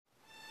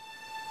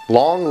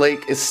Long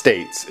Lake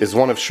Estates is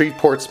one of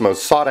Shreveport's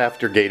most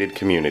sought-after gated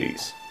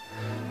communities.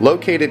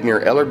 Located near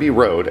Ellerbe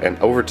Rd and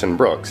Overton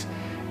Brooks,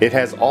 it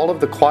has all of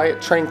the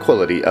quiet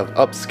tranquility of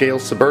upscale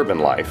suburban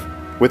life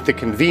with the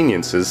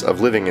conveniences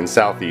of living in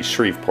southeast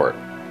Shreveport.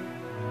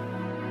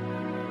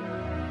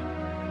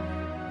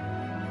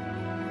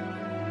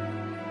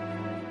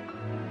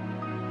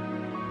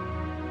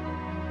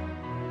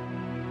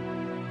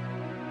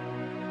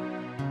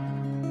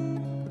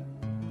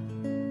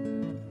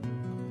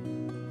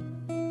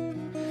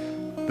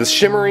 The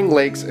shimmering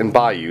lakes and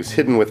bayous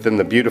hidden within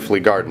the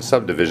beautifully gardened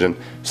subdivision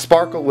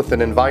sparkle with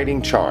an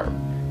inviting charm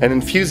and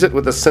infuse it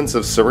with a sense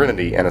of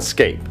serenity and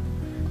escape.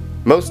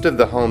 Most of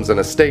the homes and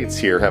estates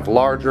here have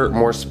larger,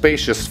 more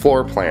spacious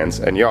floor plans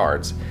and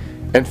yards,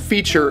 and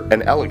feature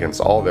an elegance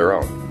all their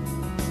own.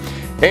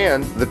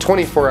 And the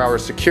 24-hour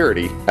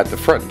security at the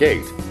front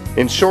gate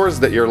ensures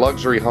that your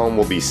luxury home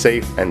will be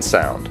safe and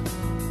sound.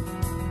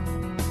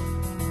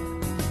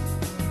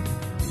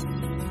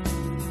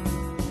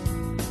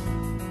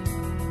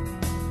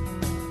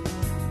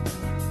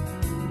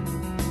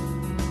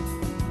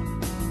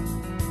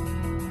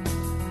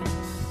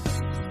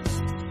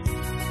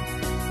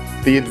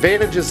 The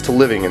advantages to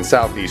living in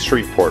southeast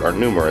Shreveport are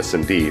numerous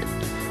indeed.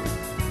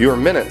 You are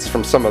minutes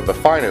from some of the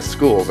finest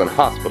schools and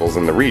hospitals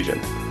in the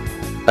region,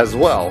 as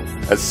well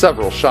as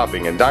several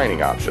shopping and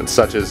dining options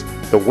such as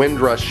the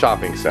Windrush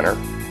Shopping Center,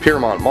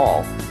 Pierremont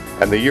Mall,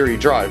 and the Youree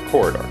Drive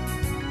corridor.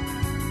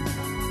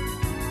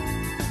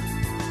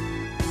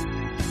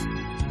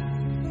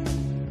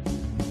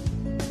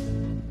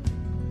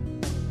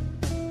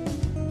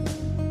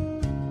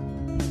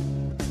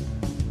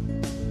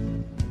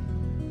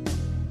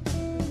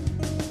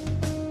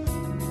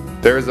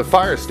 There is a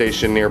fire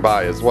station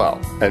nearby as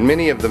well, and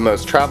many of the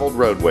most traveled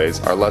roadways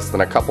are less than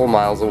a couple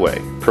miles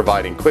away,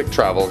 providing quick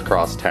travel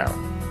across town.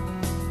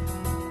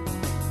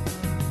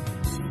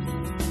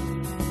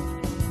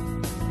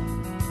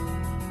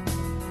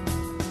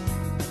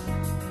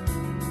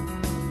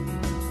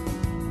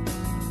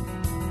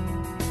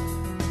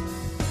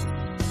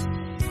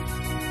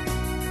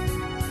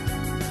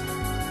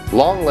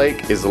 Long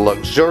Lake is a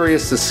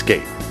luxurious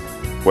escape,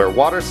 where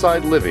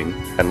waterside living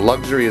and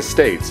luxury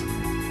estates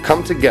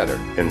come together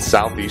in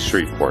southeast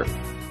Shreveport.